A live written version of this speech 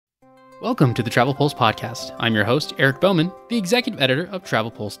Welcome to the Travel Pulse podcast. I'm your host, Eric Bowman, the executive editor of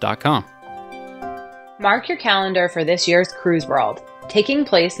TravelPulse.com. Mark your calendar for this year's Cruise World, taking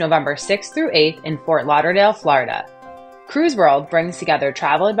place November 6th through 8th in Fort Lauderdale, Florida. Cruise World brings together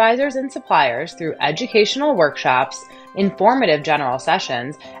travel advisors and suppliers through educational workshops, informative general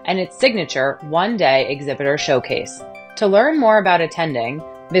sessions, and its signature one-day exhibitor showcase. To learn more about attending,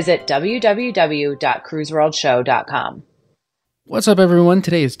 visit www.cruiseworldshow.com. What's up, everyone?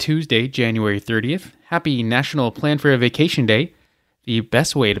 Today is Tuesday, January 30th. Happy National Plan for a Vacation Day. The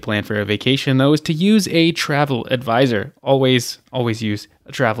best way to plan for a vacation, though, is to use a travel advisor. Always use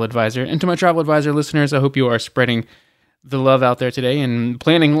a travel advisor. And to my travel advisor listeners, I hope you are spreading the love out there today and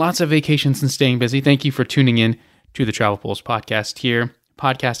planning lots of vacations and staying busy. Thank you for tuning in to the Travel Pulse podcast here.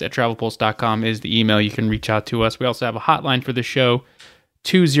 Podcast@travelpulse.com is the email you can reach out to us. We also have a hotline for the show.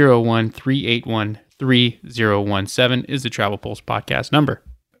 201-381-3017 is the Travel Pulse podcast number.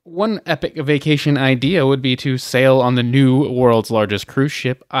 One epic vacation idea would be to sail on the new world's largest cruise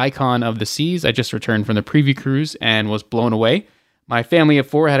ship, Icon of the Seas. I just returned from the preview cruise and was blown away. My family of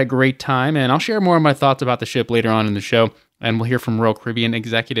four had a great time, and I'll share more of my thoughts about the ship later on in the show, and we'll hear from Royal Caribbean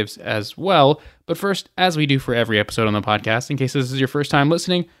executives as well. But first, as we do for every episode on the podcast, in case this is your first time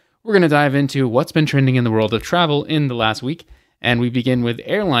listening, we're going to dive into what's been trending in the world of travel in the last week. And we begin with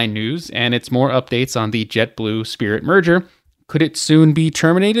airline news, and it's more updates on the JetBlue-Spirit merger. Could it soon be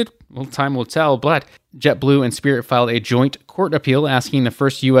terminated? Well, time will tell, but JetBlue and Spirit filed a joint court appeal asking the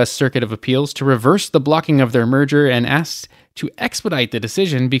First U.S. Circuit of Appeals to reverse the blocking of their merger and asked to expedite the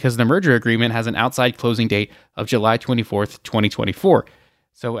decision because the merger agreement has an outside closing date of July 24th, 2024.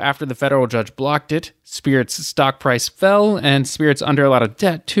 So after the federal judge blocked it, Spirit's stock price fell, and Spirit's under a lot of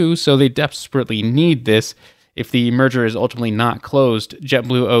debt too, so they desperately need this. If the merger is ultimately not closed,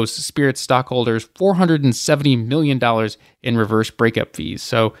 JetBlue owes Spirit stockholders $470 million in reverse breakup fees.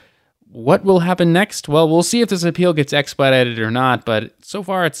 So what will happen next? Well, we'll see if this appeal gets expedited or not, but so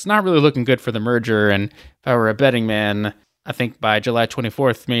far it's not really looking good for the merger, and if I were a betting man, I think by July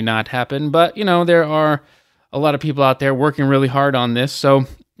 24th may not happen. But, there are a lot of people out there working really hard on this, so,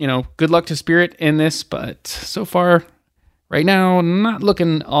 good luck to Spirit in this, but so far, right now, not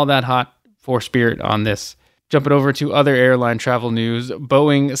looking all that hot for Spirit on this. Jumping over to other airline travel news,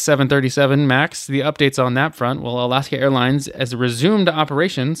 Boeing 737 MAX, the updates on that front. Well, Alaska Airlines has resumed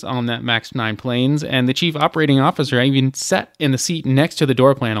operations on that MAX 9 planes, and the chief operating officer even sat in the seat next to the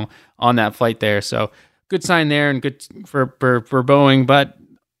door panel on that flight there. So good sign there and good for Boeing, but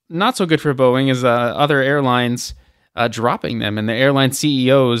not so good for Boeing is other airlines dropping them. And the airline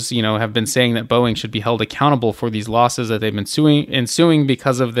CEOs, have been saying that Boeing should be held accountable for these losses that they've been suing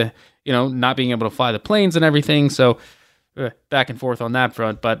because of the not being able to fly the planes and everything. So back and forth on that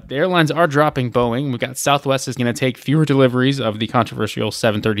front. But the airlines are dropping Boeing. We've got Southwest is going to take fewer deliveries of the controversial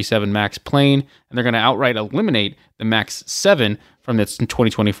 737 MAX plane, and they're going to outright eliminate the MAX 7 from its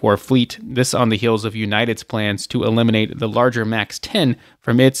 2024 fleet. This on the heels of United's plans to eliminate the larger MAX 10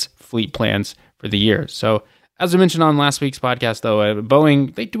 from its fleet plans for the year. So as I mentioned on last week's podcast, though,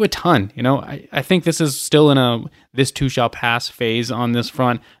 Boeing, they do a ton. I think this is still in a this too shall pass phase on this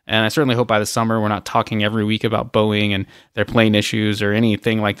front, and I certainly hope by the summer we're not talking every week about Boeing and their plane issues or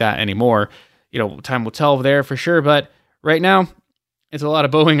anything like that anymore. Time will tell there for sure, but right now, it's a lot of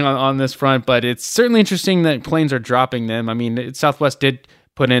Boeing on this front, but it's certainly interesting that planes are dropping them. I mean, Southwest did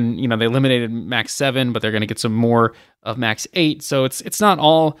put in, they eliminated MAX 7, but they're going to get some more of MAX 8, so it's not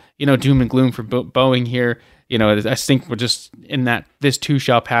all, doom and gloom for Boeing here. I think we're just in that this too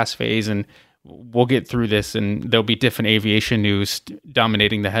shall pass phase, and we'll get through this, and there'll be different aviation news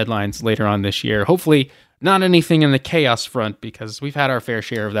dominating the headlines later on this year. Hopefully not anything in the chaos front, because we've had our fair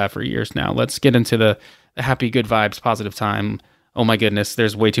share of that for years now. Let's get into the happy, good vibes, positive time. Oh my goodness,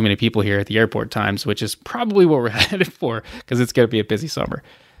 there's way too many people here at the airport times, which is probably what we're headed for, because it's going to be a busy summer.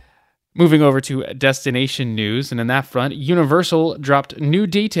 Moving over to destination news, and in that front, Universal dropped new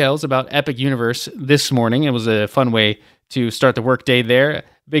details about Epic Universe this morning. It was a fun way to start the workday there.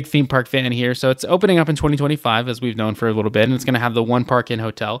 Big theme park fan here. So it's opening up in 2025, as we've known for a little bit, and it's going to have the one park-in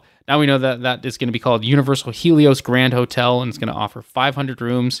hotel. Now we know that is going to be called Universal Helios Grand Hotel, and it's going to offer 500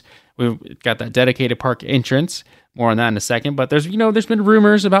 rooms. We've got that dedicated park entrance. More on that in a second, but there's been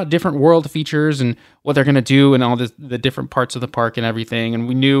rumors about different world features and what they're going to do and all the different parts of the park and everything. And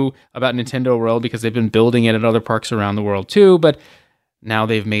we knew about Nintendo World because they've been building it at other parks around the world too, but now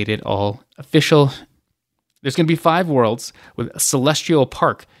they've made it all official. There's going to be 5 worlds, with Celestial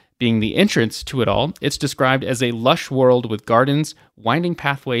Park being the entrance to it all. It's described as a lush world with gardens, winding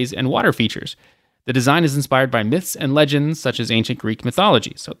pathways, and water features. The design is inspired by myths and legends such as ancient Greek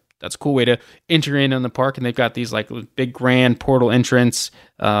mythology. So that's a cool way to enter in on the park. And they've got these like big grand portal entrance.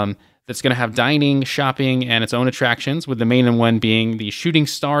 that's going to have dining, shopping, and its own attractions, with the main one being the shooting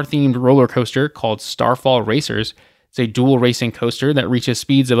star-themed roller coaster called Starfall Racers. It's a dual racing coaster that reaches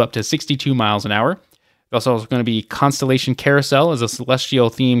speeds of up to 62 miles an hour. There's also going to be Constellation Carousel as a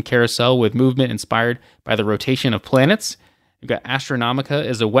celestial-themed carousel with movement inspired by the rotation of planets. We've got Astronomica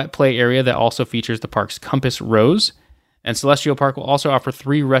as a wet play area that also features the park's Compass Rose. And Celestial Park will also offer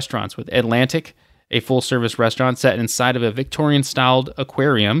 3 restaurants, with Atlantic, a full-service restaurant set inside of a Victorian-styled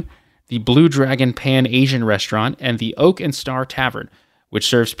aquarium, the Blue Dragon Pan-Asian restaurant, and the Oak and Star Tavern, which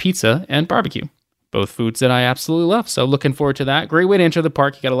serves pizza and barbecue. Both foods that I absolutely love. So looking forward to that. Great way to enter the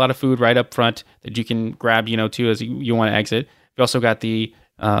park. You got a lot of food right up front that you can grab, too, as you want to exit. You also got the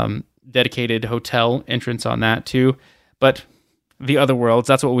dedicated hotel entrance on that, too. But the other worlds,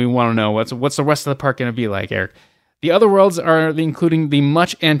 that's what we want to know. What's the rest of the park going to be like, Eric? The other worlds are including the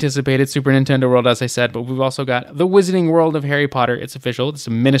much anticipated Super Nintendo world, as I said, but we've also got the Wizarding World of Harry Potter. It's official. It's a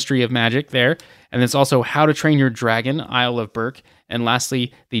Ministry of Magic there. And it's also How to Train Your Dragon, Isle of Berk. And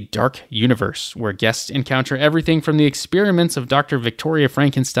lastly, the Dark Universe, where guests encounter everything from the experiments of Dr. Victoria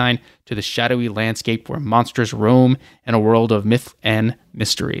Frankenstein to the shadowy landscape where monsters roam in a world of myth and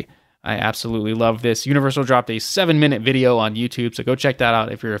mystery. I absolutely love this. Universal dropped a 7-minute video on YouTube, so go check that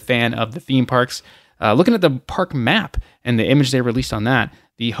out if you're a fan of the theme parks. Looking at the park map and the image they released on that,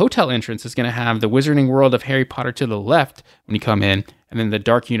 the hotel entrance is going to have the Wizarding World of Harry Potter to the left when you come in, and then the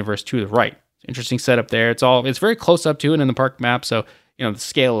Dark Universe to the right. Interesting setup there. It's very close up to it in the park map, so the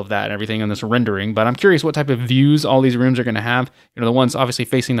scale of that and everything on this rendering. But I'm curious what type of views all these rooms are going to have. The ones obviously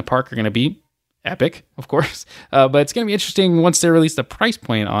facing the park are going to be epic, of course. But it's going to be interesting once they release the price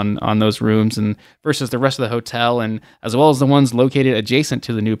point on those rooms and versus the rest of the hotel, and as well as the ones located adjacent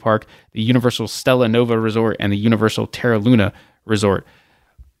to the new park, the Universal Stella Nova Resort and the Universal Terra Luna Resort.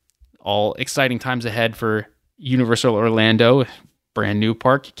 All exciting times ahead for Universal Orlando, brand new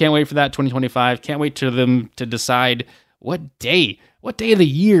park. Can't wait for that 2025. Can't wait for them to decide what day of the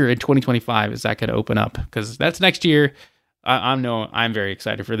year in 2025 is that going to open up, because that's next year. I'm very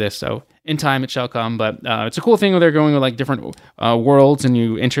excited for this. So in time it shall come, but it's a cool thing where they're going with like different worlds, and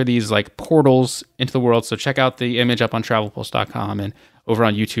you enter these like portals into the world. So check out the image up on travelpulse.com and over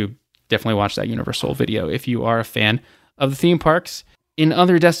on YouTube. Definitely watch that Universal video if you are a fan of the theme parks. In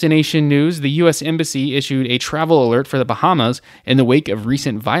other destination news, the U.S. Embassy issued a travel alert for the Bahamas in the wake of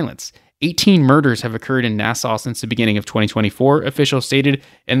recent violence. 18 murders have occurred in Nassau since the beginning of 2024, officials stated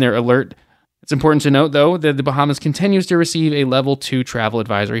in their alert. It's important to note, though, that the Bahamas continues to receive a level 2 travel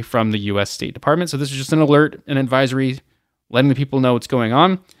advisory from the U.S. State Department. So this is just an alert, an advisory, letting the people know what's going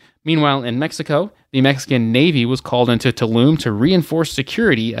on. Meanwhile, in Mexico, the Mexican Navy was called into Tulum to reinforce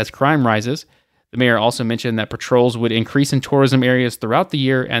security as crime rises. The mayor also mentioned that patrols would increase in tourism areas throughout the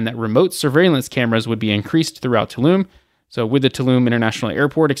year and that remote surveillance cameras would be increased throughout Tulum. So with the Tulum International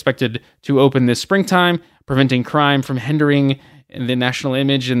Airport expected to open this springtime, preventing crime from hindering the national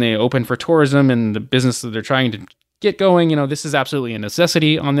image, and they open for tourism and the business that they're trying to get going, this is absolutely a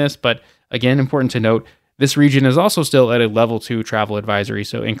necessity on this. But again, important to note, this region is also still at a level 2 travel advisory,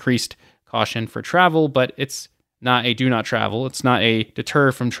 so increased caution for travel, but it's not a do not travel. It's not a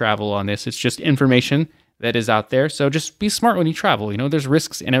deter from travel on this. It's just information that is out there. So just be smart when you travel. There's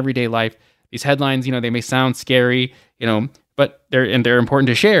risks in everyday life. These headlines, they may sound scary, but they're important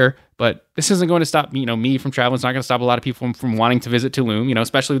to share. But this isn't going to stop me from traveling. It's not going to stop a lot of people from wanting to visit Tulum,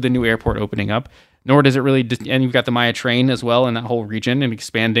 especially with the new airport opening up. Nor does it really, and you've got the Maya train as well in that whole region and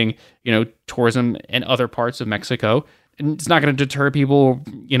expanding, tourism in other parts of Mexico. And it's not going to deter people,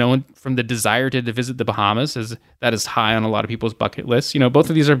 from the desire to visit the Bahamas, as that is high on a lot of people's bucket lists. Both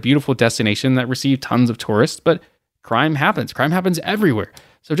of these are beautiful destinations that receive tons of tourists, but crime happens. Crime happens everywhere.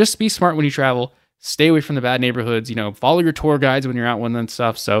 So just be smart when you travel. Stay away from the bad neighborhoods. Follow your tour guides when you're out and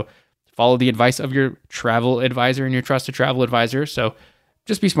stuff. So follow the advice of your travel advisor and your trusted travel advisor. So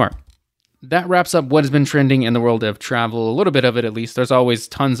just be smart. That wraps up what has been trending in the world of travel, a little bit of it at least. There's always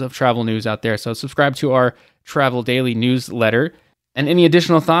tons of travel news out there. So subscribe to our Travel Daily newsletter. And any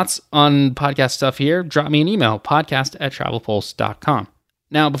additional thoughts on podcast stuff here, drop me an email, podcast@travelpulse.com.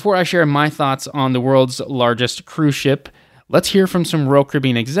 Now, before I share my thoughts on the world's largest cruise ship, let's hear from some Royal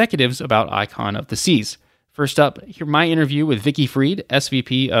Caribbean executives about Icon of the Seas. First up, hear my interview with Vicky Freed,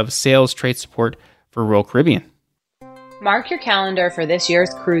 SVP of Sales Trade Support for Royal Caribbean. Mark your calendar for this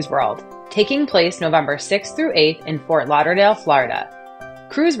year's Cruise World, taking place November 6th through 8th in Fort Lauderdale, Florida.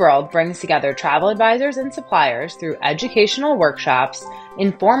 Cruise World brings together travel advisors and suppliers through educational workshops,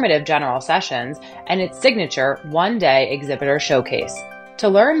 informative general sessions, and its signature one-day exhibitor showcase. To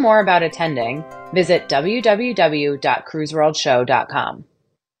learn more about attending, visit www.cruiseworldshow.com.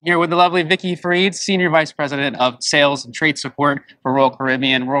 Here with the lovely Vicky Freed, Senior Vice President of Sales and Trade Support for Royal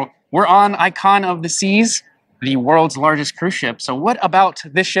Caribbean. we're on Icon of the Seas, the world's largest cruise ship. So what about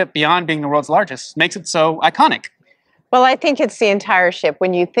this ship, beyond being the world's largest, makes it so iconic? Well, I think it's the entire ship.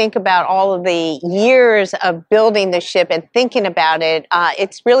 When you think about all of the years of building the ship and thinking about it,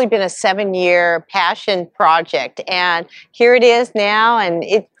 it's really been a 7-year passion project. And here it is now, and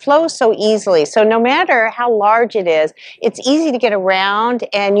it flows so easily. So no matter how large it is, it's easy to get around,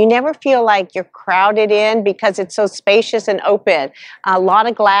 and you never feel like you're crowded in because it's so spacious and open. A lot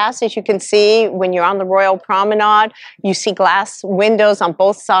of glass, as you can see, when you're on the Royal Promenade, you see glass windows on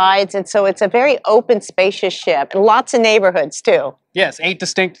both sides. And so it's a very open, spacious ship, and lots of neighborhoods too. Yes, 8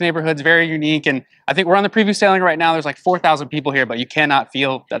 distinct neighborhoods, very unique. And I think we're on the preview sailing right now. There's like 4,000 people here, but you cannot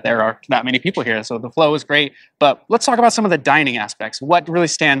feel that there are that many people here. So the flow is great. But let's talk about some of the dining aspects. What really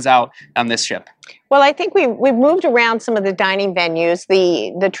stands out on this ship? Well, I think we've moved around some of the dining venues,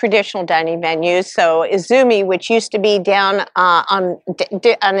 the traditional dining venues. So Izumi, which used to be down on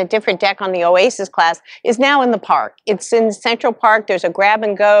a different deck on the Oasis class, is now in the park. It's in Central Park. There's a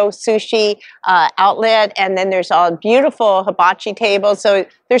grab-and-go sushi outlet, and then there's a beautiful hibachi table. So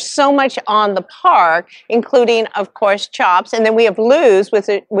there's so much on the park, including, of course, Chops. And then we have Lou's,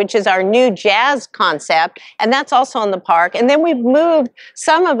 which is our new jazz concept, and that's also on the park. And then we've moved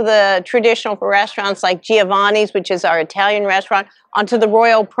some of the traditional restaurants like Giovanni's, which is our Italian restaurant, onto the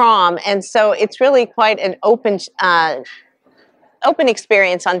Royal Prom. And so it's really quite an open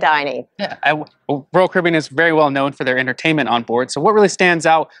experience on dining. Yeah, Royal Caribbean is very well known for their entertainment on board. So what really stands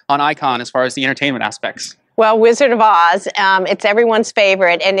out on Icon as far as the entertainment aspects? Well, Wizard of Oz, it's everyone's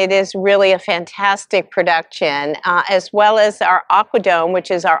favorite, and it is really a fantastic production, as well as our Aquadome,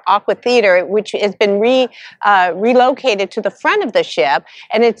 which is our Aqua Theater, which has been relocated to the front of the ship,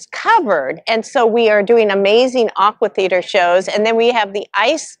 and it's covered. And so we are doing amazing Aqua Theater shows, and then we have the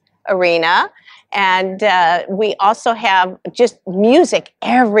Ice Arena, and we also have just music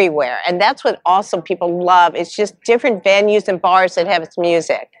everywhere, and that's what also people love. It's just different venues and bars that have its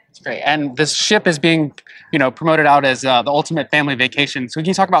music. That's great. And this ship is being, promoted out as the ultimate family vacation. So can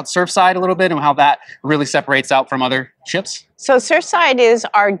you talk about Surfside a little bit and how that really separates out from other ships? So Surfside is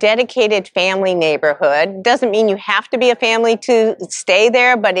our dedicated family neighborhood. Doesn't mean you have to be a family to stay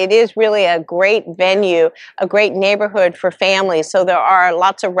there, but it is really a great venue, a great neighborhood for families. So there are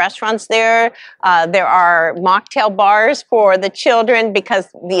lots of restaurants there. There are mocktail bars for the children because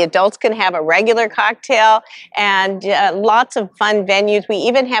the adults can have a regular cocktail, and lots of fun venues. We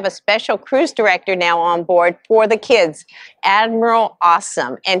even have a special cruise director now on board for the kids, Admiral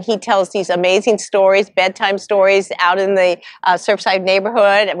Awesome, and he tells these amazing stories, bedtime stories, out in the Surfside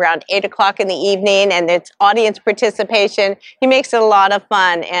neighborhood around 8 o'clock in the evening, and it's audience participation. He makes it a lot of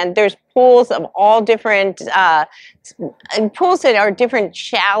fun, and there's pools of all different, pools that are different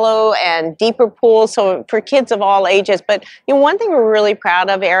shallow and deeper pools, so for kids of all ages. But one thing we're really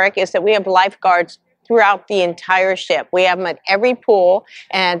proud of, Eric, is that we have lifeguards throughout the entire ship. We have them at every pool,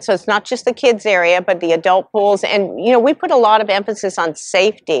 and so it's not just the kids area, but the adult pools. And we put a lot of emphasis on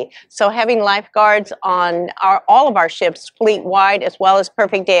safety. So having lifeguards on all of our ships, fleet-wide, as well as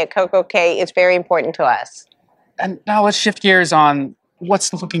Perfect Day at Coco Cay, is very important to us. And now let's shift gears on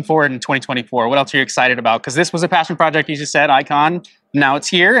what's looking forward in 2024. What else are you excited about? Because this was a passion project, you just said, Icon. Now it's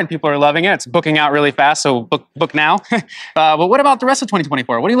here and people are loving it. It's booking out really fast, so book now. But what about the rest of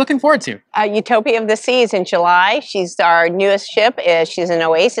 2024? What are you looking forward to? Utopia of the Seas in July. She's our newest ship. She's an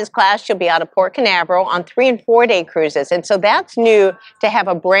Oasis class. She'll be out of Port Canaveral on 3- and 4-day cruises. And so that's new, to have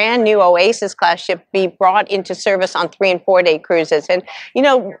a brand new Oasis class ship be brought into service on 3- and 4-day cruises. And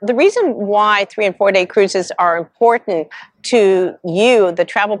the reason why 3- and 4-day cruises are important to you, the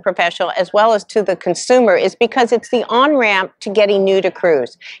travel professional, as well as to the consumer, is because it's the on-ramp to getting new to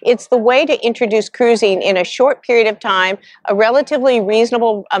cruise. It's the way to introduce cruising in a short period of time, a relatively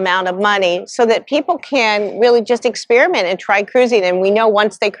reasonable amount of money, so that people can really just experiment and try cruising. And we know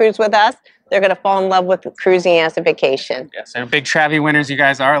once they cruise with us, they're going to fall in love with cruising as a vacation. Yes, and big Travie winners you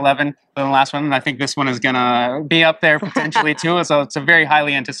guys are, 11 for the last one. And I think this one is going to be up there potentially too. So it's a very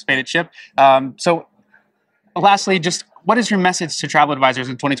highly anticipated ship. So lastly, just what is your message to travel advisors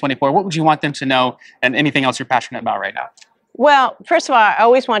in 2024? What would you want them to know, and anything else you're passionate about right now? Well, first of all, I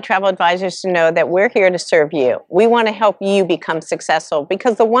always want travel advisors to know that we're here to serve you. We want to help you become successful,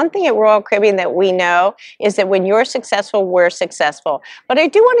 because the one thing at Royal Caribbean that we know is that when you're successful, we're successful. But I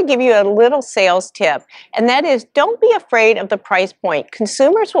do want to give you a little sales tip, and that is, don't be afraid of the price point.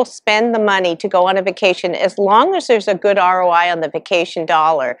 Consumers will spend the money to go on a vacation as long as there's a good ROI on the vacation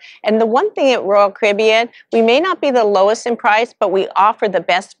dollar. And the one thing at Royal Caribbean, we may not be the lowest in price, but we offer the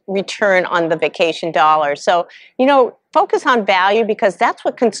best return on the vacation dollar. So, focus on value, because that's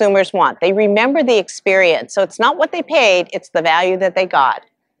what consumers want. They remember the experience. So it's not what they paid, it's the value that they got.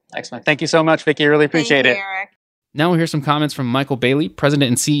 Excellent. Thank you so much, Vicki. I really appreciate it. Eric. Now we'll hear some comments from Michael Bailey, President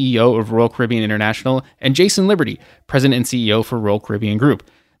and CEO of Royal Caribbean International, and Jason Liberty, President and CEO for Royal Caribbean Group.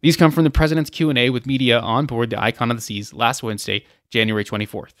 These come from the President's Q&A with media on board the Icon of the Seas last Wednesday, January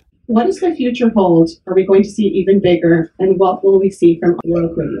 24th. What does the future hold? Are we going to see even bigger? And what will we see from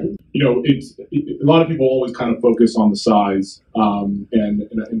Royal Caribbean? A lot of people always kind of focus on the size.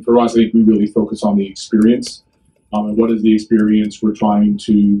 And for us, I think we really focus on the experience. And what is the experience we're trying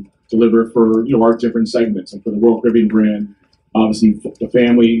to deliver for our different segments. And for the Royal Caribbean brand, obviously the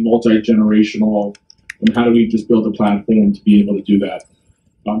family, multi-generational, and how do we just build a platform to be able to do that?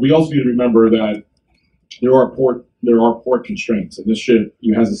 We also need to remember that there are port constraints, and this ship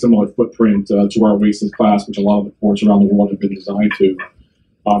has a similar footprint to our Oasis class, which a lot of the ports around the world have been designed to.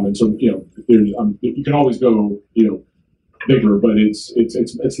 And so you can always go bigger, but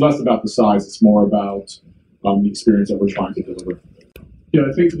it's less about the size; it's more about the experience that we're trying to deliver. Yeah,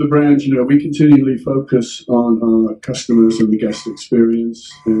 I think for the brand, we continually focus on our customers and the guest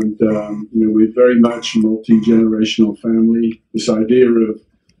experience, and we're very much multi-generational family. This idea of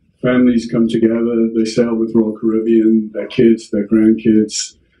families come together, they sail with Royal Caribbean, their kids, their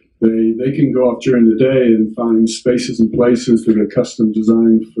grandkids. They can go off during the day and find spaces and places that are custom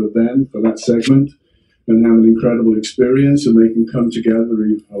designed for them, for that segment, and have an incredible experience. And they can come together,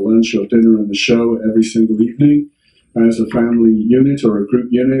 eat a lunch or dinner and a show every single evening as a family unit or a group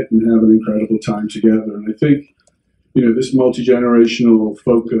unit and have an incredible time together. And I think, this multi-generational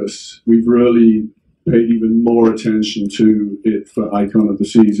focus, we've really paid even more attention to it for Icon of the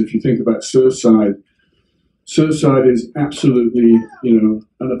Seas. If you think about Surfside is absolutely,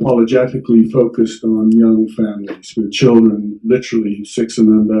 unapologetically focused on young families with children, literally 6 and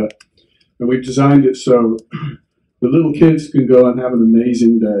under. And we've designed it so the little kids can go and have an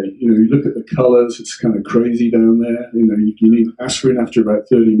amazing day. You look at the colors, it's kind of crazy down there. You need aspirin after about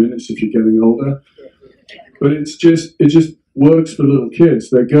 30 minutes if you're getting older. But it just works for little kids.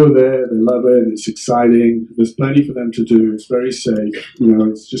 They go there, they love it, it's exciting, there's plenty for them to do, it's very safe,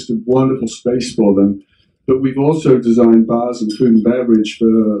 it's just a wonderful space for them. But we've also designed bars and food and beverage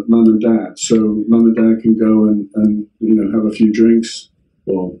for mum and dad, so mum and dad can go and have a few drinks,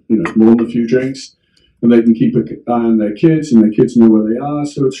 or more than a few drinks, and they can keep an eye on their kids, and their kids know where they are.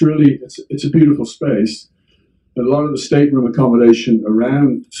 So it's a beautiful space. A lot of the stateroom accommodation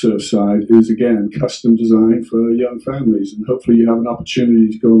around Surfside is, again, custom designed for young families. And hopefully you have an opportunity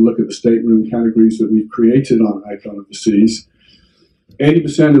to go and look at the stateroom categories that we've created on Icon of the Seas.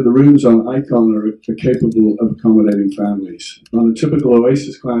 80% of the rooms on Icon are capable of accommodating families. On a typical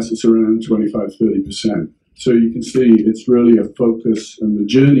Oasis class, it's around 25-30%. So you can see it's really a focus and the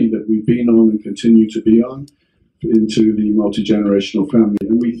journey that we've been on and continue to be on into the multi-generational family.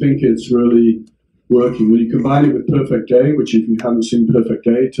 And we think it's really working. When you combine it with Perfect Day, which if you haven't seen Perfect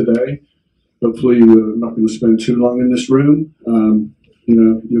Day today, hopefully we're not going to spend too long in this room.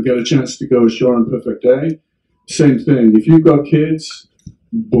 You'll get a chance to go ashore on Perfect Day. Same thing. If you've got kids,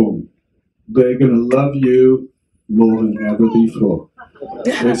 boom, they're going to love you more than ever before.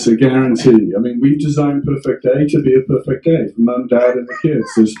 It's a guarantee. I mean, we've designed Perfect Day to be a perfect day for mum, dad, and the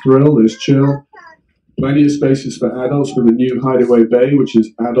kids. There's thrill, there's chill, plenty of spaces for adults with a new Hideaway Bay, which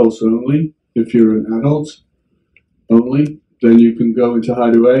is adults only. If you're an adult only, then you can go into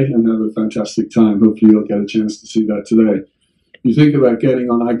Hideaway and have a fantastic time. Hopefully you'll get a chance to see that today. You think about getting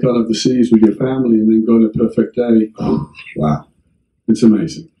on Icon of the Seas with your family and then going to Perfect Day. Oh, wow. It's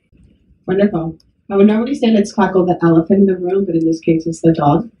amazing. Wonderful. I would normally say let's tackle the elephant in the room, but in this case it's the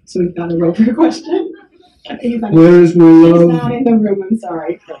dog. So we've got a Rover question. Where is my love? He's not in the room, I'm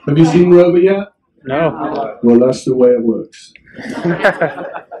sorry. Have you seen Rover yet? No. Well, that's the way it works.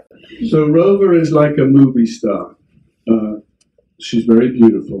 So Rover is like a movie star. She's very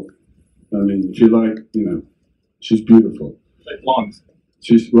beautiful. I mean, if you like, she's beautiful. Like blondes.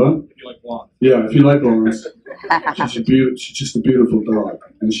 She's what? If you like blondes. Yeah, if you like blondes. She's just a beautiful dog.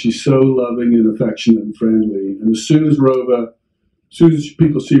 And she's so loving and affectionate and friendly. And as soon as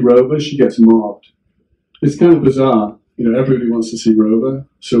people see Rover, she gets mobbed. It's kind of bizarre. Everybody wants to see Rover.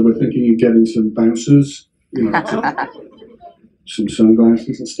 So we're thinking of getting some bouncers, some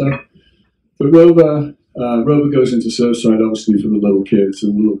sunglasses and stuff. But Rover goes into Surfside, obviously, for the little kids,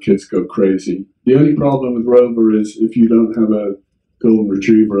 and the little kids go crazy. The only problem with Rover is if you don't have a golden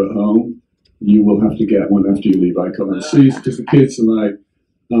retriever at home, you will have to get one after you leave Icon of the Seas, because the kids are like,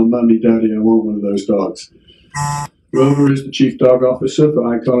 oh, Mummy, Daddy, I want one of those dogs. Rover is the Chief Dog Officer for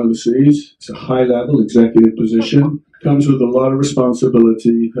Icon of the Seas. It's a high-level executive position. Comes with a lot of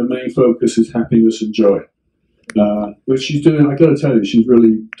responsibility. Her main focus is happiness and joy. Which she's doing, I got to tell you, she's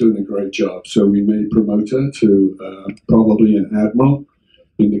really doing a great job. So we may promote her to probably an admiral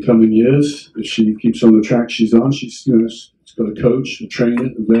in the coming years. If she keeps on the track she's on, she's got a coach, a trainer,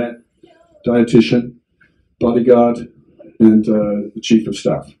 a vet, dietitian, bodyguard, and the chief of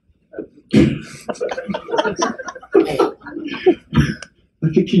staff. I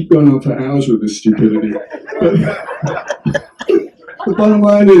could keep going on for hours with this stupidity. The bottom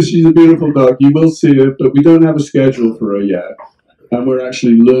line is she's a beautiful dog. You will see her, but we don't have a schedule for her yet. And we're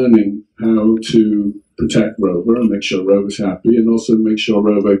actually learning how to protect Rover and make sure Rover's happy, and also make sure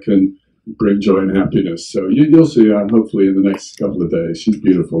Rover can bring joy and happiness. So you'll see her hopefully in the next couple of days. She's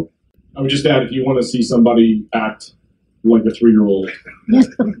beautiful. I would just add, if you want to see somebody act like a 3-year-old,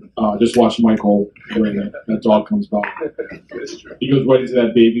 just watch Michael when that dog comes by. He goes right into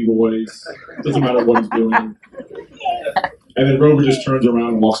that baby voice. Doesn't matter what he's doing. And then Rover just turns around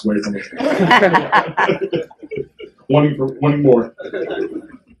and walks away from him. wanting more.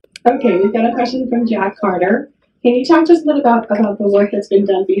 Okay, we've got a question from Jack Carter. Can you talk to us a little about the work that's been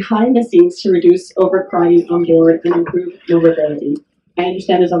done behind the scenes to reduce overcrowding on board and improve maneuverability? I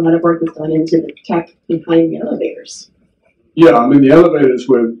understand there's a lot of work that's gone into the tech behind the elevators. Yeah, I mean, the elevators,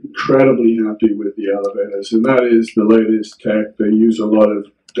 we're incredibly happy with the elevators, and that is the latest tech. They use a lot of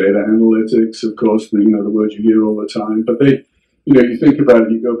data analytics, of course, the word you hear all the time, but they, you think about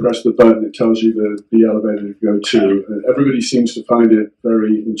it, you go press the button, it tells you the elevator to go to. And everybody seems to find it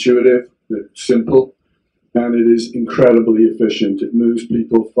very intuitive, it's simple, and it is incredibly efficient. It moves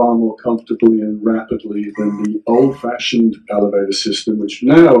people far more comfortably and rapidly than the old-fashioned elevator system, which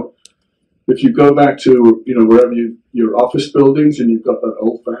now, if you go back to wherever your office buildings and you've got that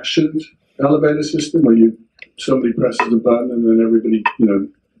old-fashioned elevator system where somebody presses a button and then everybody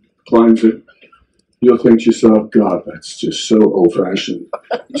climbs it, you'll think to yourself, God, that's just so old-fashioned.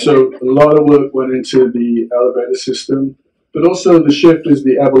 So a lot of work went into the elevator system, but also the ship is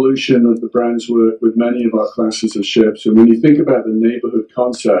the evolution of the brand's work with many of our classes of ships. And when you think about the neighborhood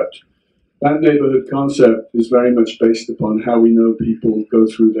concept, that neighborhood concept is very much based upon how we know people go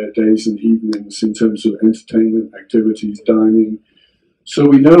through their days and evenings in terms of entertainment, activities, dining. So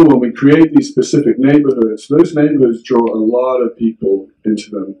we know when we create these specific neighborhoods, those neighborhoods draw a lot of people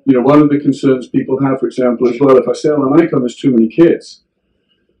into them. One of the concerns people have, for example, is, well, if I sail on Icon, there's too many kids.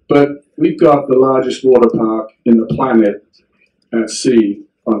 But we've got the largest water park in the planet at sea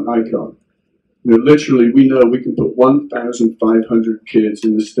on Icon. Literally, we know we can put 1,500 kids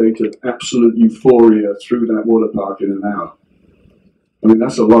in a state of absolute euphoria through that water park in an hour. I mean,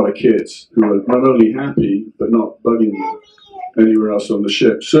 that's a lot of kids who are not only happy, but not bugging you anywhere else on the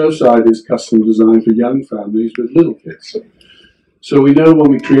ship. Surfside is custom designed for young families with little kids. So we know when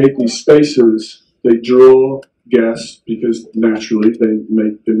we create these spaces, they draw guests because naturally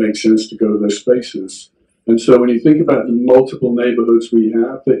it makes sense to go to those spaces. And so when you think about the multiple neighborhoods we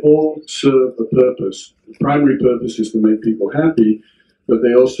have, they all serve a purpose. The primary purpose is to make people happy, but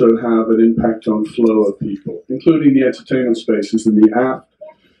they also have an impact on flow of people, including the entertainment spaces in the aft.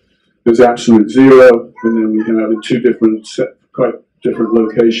 There's Absolute Zero, and then we have in two different, quite different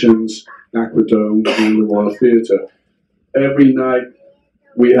locations, Aquadome and the Royal Theatre. Every night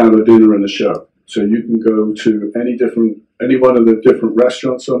we have a dinner and a show. So you can go to any one of the different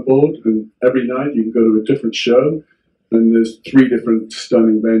restaurants on board, and every night you can go to a different show, and there's 3 different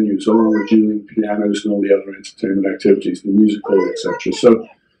stunning venues, along with dueling pianos and all the other entertainment activities, the musical, etc. So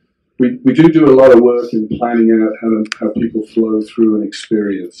we do a lot of work in planning out how people flow through an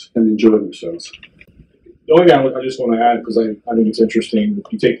experience and enjoy themselves. The only thing I just want to add, because I think it's interesting,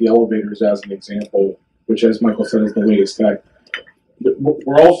 if you take the elevators as an example, which, as Michael said, is the latest tech,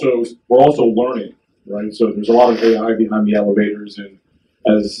 we're also learning, right? So there's a lot of AI behind the elevators, and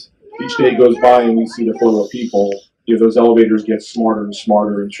as each day goes by and we see the flow of people, those elevators get smarter and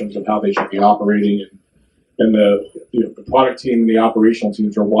smarter in terms of how they should be operating, and the product team and the operational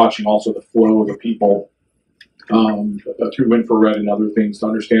teams are watching also the flow of the people through infrared and other things to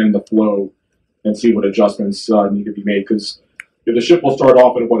understand the flow and see what adjustments need to be made, because the ship will start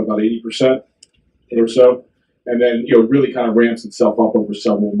off at about 80% or so, and then really kind of ramps itself up over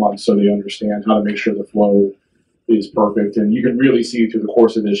several months so they understand how to make sure the flow is perfect. And you can really see through the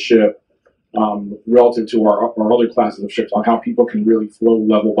course of this ship, relative to our other classes of ships, on how people can really flow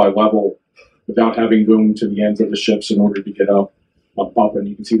level by level without having gone to the ends of the ships in order to get up. And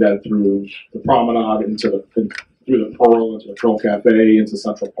you can see that through the promenade, through the Pearl, into the Pearl Cafe, into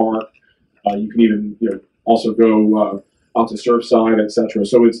Central Park. You can even also go out to Surfside, etc.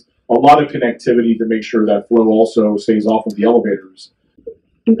 So it's a lot of connectivity to make sure that flow also stays off of the elevators.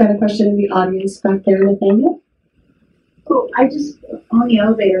 We've got a question in the audience back there, Nathaniel. Cool. On the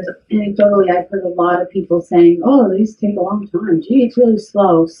elevators, anecdotally, I've heard a lot of people saying, oh, these take a long time. Gee, it's really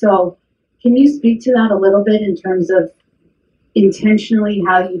slow. So can you speak to that a little bit in terms of intentionally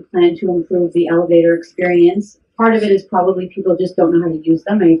how you plan to improve the elevator experience? Part of it is probably people just don't know how to use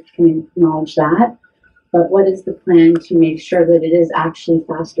them. I can acknowledge that. But what is the plan to make sure that it is actually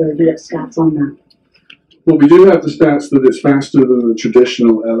faster? Do you have stats on that? Well, we do have the stats that it's faster than the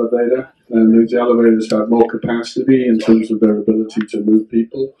traditional elevator, and these elevators have more capacity in terms of their ability to move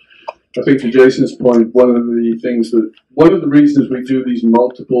people. I think to Jason's point, one of the reasons we do these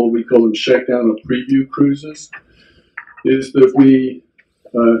multiple, we call them shakedown or preview cruises, is that we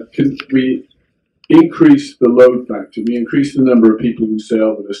increase the load factor. We increase the number of people who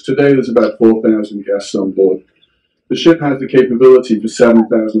sail with us. Today, there's about 4,000 guests on board. The ship has the capability for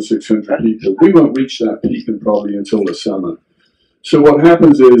 7,600 people. We won't reach that peak probably until the summer. So what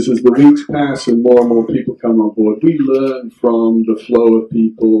happens is, as the weeks pass and more people come on board, we learn from the flow of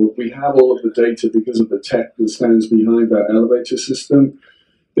people. We have all of the data because of the tech that stands behind that elevator system.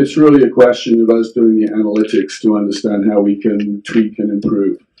 It's really a question of us doing the analytics to understand how we can tweak and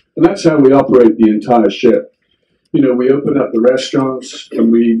improve. And that's how we operate the entire ship. You know, we open up the restaurants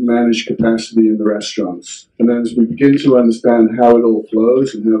and we manage capacity in the restaurants. And then as we begin to understand how it all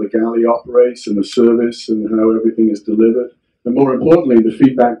flows and how the galley operates and the service and how everything is delivered, and more importantly, the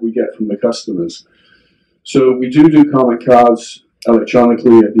feedback we get from the customers. So we do comment cards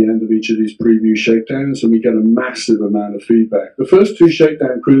electronically at the end of each of these preview shakedowns, and we get a massive amount of feedback. The first 2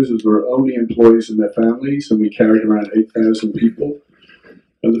 shakedown cruises were only employees and their families, and we carried around 8,000 people.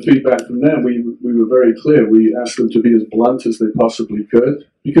 And the feedback from them, we were very clear. We asked them to be as blunt as they possibly could,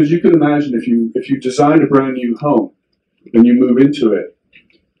 because you can imagine if you design a brand new home and you move into it,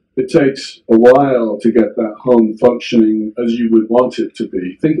 it takes a while to get that home functioning as you would want it to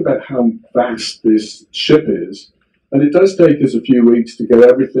be. Think about how vast this ship is, and it does take us a few weeks to get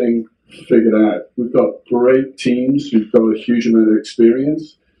everything figured out. We've got great teams who've got a huge amount of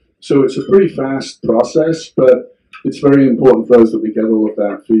experience, so it's a pretty fast process, but it's very important for us that we get all of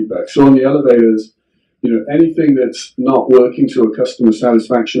that feedback. So on the elevators, you know, anything that's not working to a customer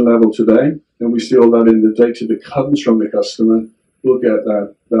satisfaction level today, and we see all that in the data that comes from the customer, we'll get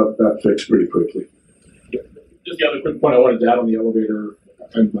that fixed pretty quickly. Just the other quick point I wanted to add on the elevator,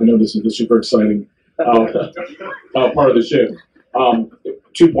 and I know this is the super exciting part of the ship.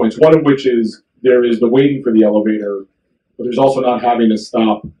 2 points. One of which is there is the waiting for the elevator, but there's also not having to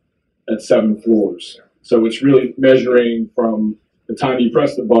stop at 7 floors. So it's really measuring from the time you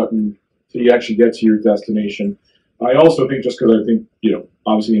press the button till you actually get to your destination. I also think, just because I think, you know,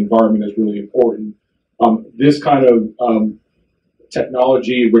 obviously the environment is really important, this kind of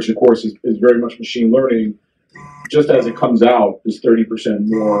technology, which of course is very much machine learning, just as it comes out, is 30%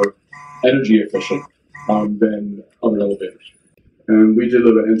 more energy efficient than other elevators. And we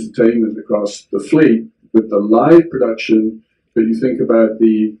deliver entertainment across the fleet with the live production. But you think about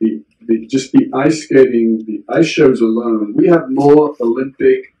just the ice skating, the ice shows alone. We have more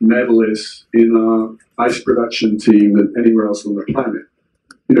Olympic medalists in our ice production team than anywhere else on the planet.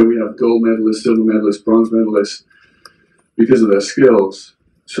 You know, we have gold medalists, silver medalists, bronze medalists because of their skills.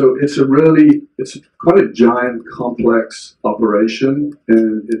 So it's quite a giant, complex operation,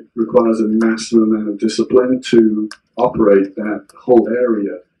 and it requires a massive amount of discipline to operate that whole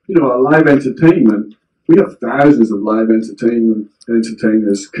area. You know, our live entertainment, we have thousands of live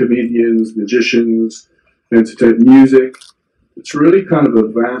entertainers, comedians, magicians, music. It's really kind of a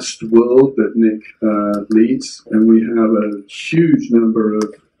vast world that Nick leads, and we have a huge number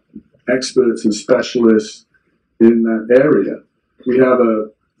of experts and specialists in that area. We have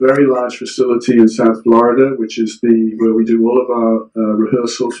a very large facility in South Florida, which is where we do all of our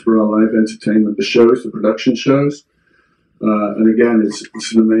rehearsals for our live entertainment, the shows, the production shows. And again,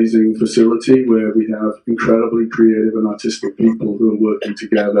 it's an amazing facility where we have incredibly creative and artistic people who are working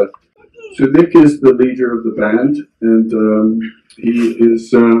together. So Nick is the leader of the band, and he is,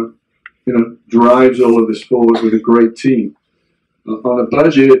 drives all of this forward with a great team. On a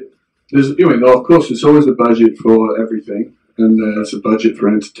budget, of course, there's always a budget for everything, and there's a budget for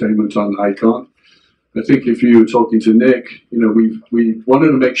entertainment on Icon. I think if you were talking to Nick, we wanted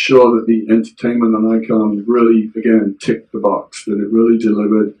to make sure that the entertainment on Icon really, again, ticked the box, that it really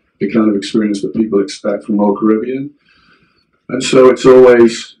delivered the kind of experience that people expect from Royal Caribbean. And so it's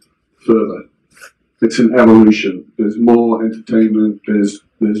always further. It's an evolution. There's more entertainment. There's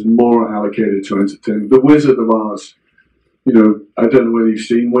more allocated to entertainment. The Wizard of Oz, I don't know whether you've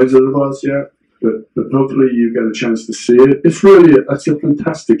seen Wizard of Oz yet, but hopefully you get a chance to see it. It's a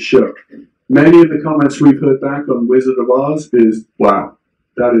fantastic show. Many of the comments we've heard back on Wizard of Oz is, wow,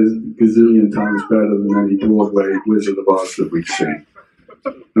 that is a gazillion times better than any Broadway Wizard of Oz that we've seen.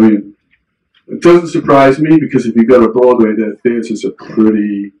 I mean, it doesn't surprise me, because if you go to Broadway, their theaters are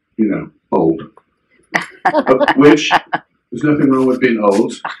pretty, old. Which There's nothing wrong with being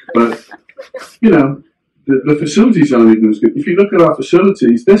old, but the facilities aren't even as good. If you look at our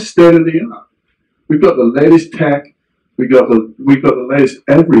facilities, they're state of the art. We've got the latest tech. We've got the latest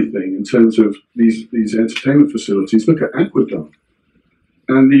everything in terms of these entertainment facilities. Look at Aquadome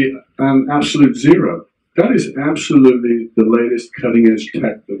and Absolute Zero. That is absolutely the latest cutting edge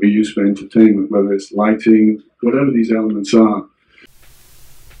tech that we use for entertainment, whether it's lighting, whatever these elements are.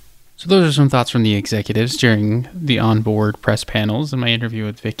 So those are some thoughts from the executives during the onboard press panels and my interview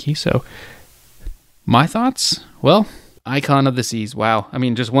with Vicky. So my thoughts? Well, Icon of the Seas. Wow. I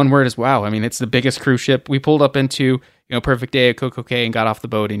mean, just one word is wow. I mean, it's the biggest cruise ship. We pulled up into, Perfect Day at Coco Cay and got off the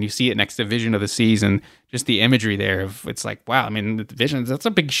boat, and you see it next to Vision of the Seas, and just the imagery there of, it's like, wow. I mean, the Vision, that's a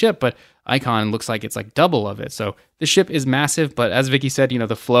big ship, but Icon looks like it's like double of it. So the ship is massive, but as Vicky said,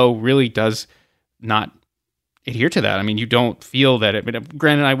 the flow really does not adhere to that. I mean, you don't feel that it, but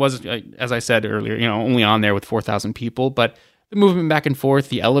granted, I was, as I said earlier, only on there with 4,000 people, but the movement back and forth,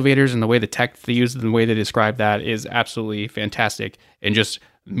 the elevators and the way the tech they use and the way they describe that is absolutely fantastic, and just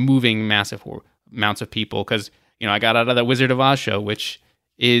moving massive amounts of people. Because, I got out of that Wizard of Oz show, which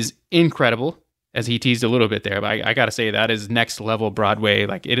is incredible, as he teased a little bit there, but I got to say that is next level Broadway.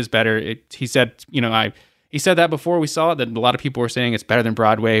 Like, it is better. He said, he said that before we saw it, that a lot of people were saying it's better than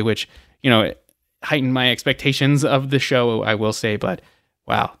Broadway, which, heightened my expectations of the show, I will say, but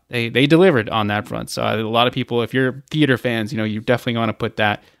wow, they delivered on that front. So a lot of people, if you're theater fans, you definitely want to put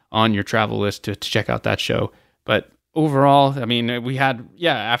that on your travel list to check out that show. But overall, I mean, we had,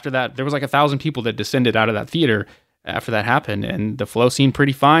 after that, there was like 1,000 people that descended out of that theater after that happened, and the flow seemed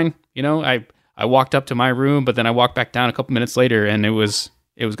pretty fine. I walked up to my room, but then I walked back down a couple minutes later, and it was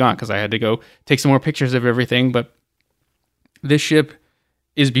gone because I had to go take some more pictures of everything. But this ship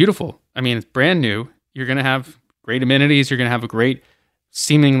is beautiful. I mean, it's brand new. You're going to have great amenities. You're going to have a great,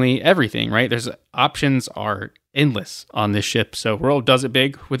 seemingly everything, right? There's options are endless on this ship. So World does it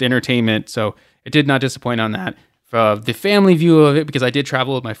big with entertainment. So it did not disappoint on that. The family view of it, because I did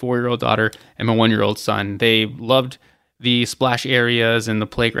travel with my 4-year-old daughter and my 1-year-old son, they loved the splash areas and the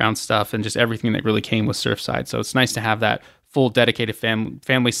playground stuff and just everything that really came with Surfside. So it's nice to have that full dedicated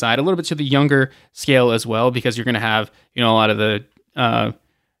family side, a little bit to the younger scale as well, because you're going to have, a lot of the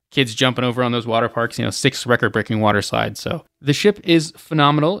kids jumping over on those water parks, 6 record-breaking water slides. So the ship is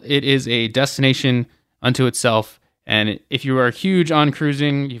phenomenal. It is a destination unto itself. And if you are huge on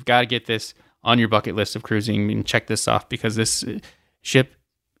cruising, you've got to get this on your bucket list of cruising and check this off, because this ship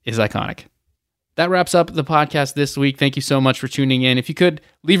is iconic. That wraps up the podcast this week. Thank you so much for tuning in. If you could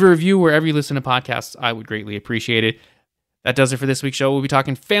leave a review wherever you listen to podcasts, I would greatly appreciate it. That does it for this week's show. We'll be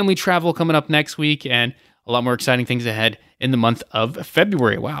talking family travel coming up next week, and a lot more exciting things ahead in the month of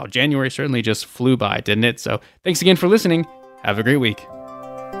February. Wow, January certainly just flew by, didn't it? So thanks again for listening. Have a great week.